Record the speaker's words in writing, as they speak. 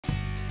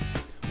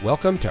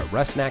Welcome to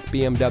Rusnak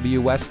BMW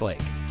Westlake,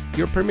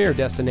 your premier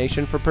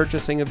destination for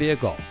purchasing a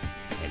vehicle.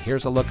 And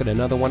here's a look at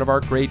another one of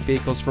our great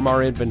vehicles from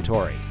our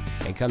inventory,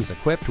 and comes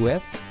equipped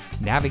with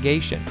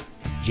navigation,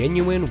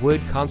 genuine wood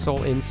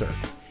console insert,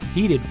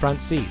 heated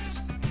front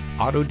seats,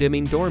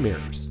 auto-dimming door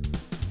mirrors,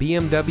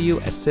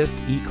 BMW Assist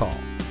eCall,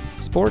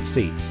 sport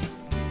seats,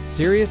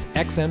 Sirius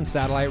XM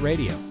satellite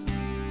radio,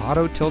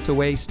 auto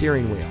tilt-away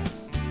steering wheel,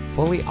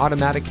 fully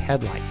automatic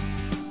headlights,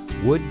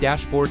 wood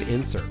dashboard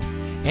insert,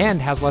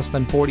 and has less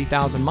than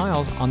 40,000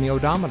 miles on the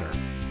odometer.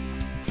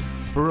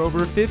 For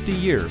over 50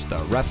 years, the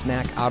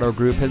Rusnak Auto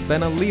Group has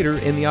been a leader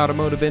in the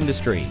automotive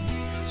industry,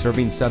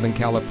 serving Southern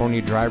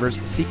California drivers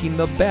seeking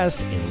the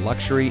best in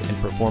luxury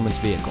and performance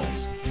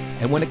vehicles.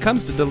 And when it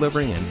comes to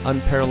delivering an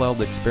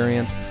unparalleled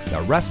experience,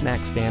 the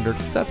Rusnak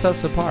standard sets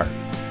us apart.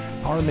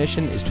 Our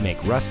mission is to make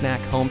Rusnak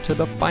home to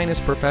the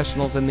finest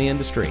professionals in the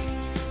industry,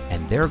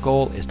 and their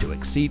goal is to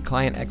exceed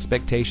client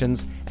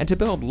expectations and to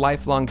build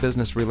lifelong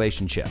business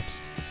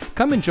relationships.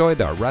 Come enjoy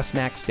the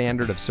Rusnak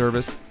standard of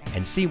service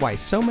and see why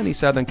so many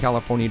Southern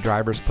California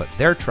drivers put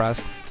their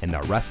trust in the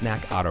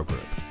Rusnak Auto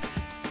Group.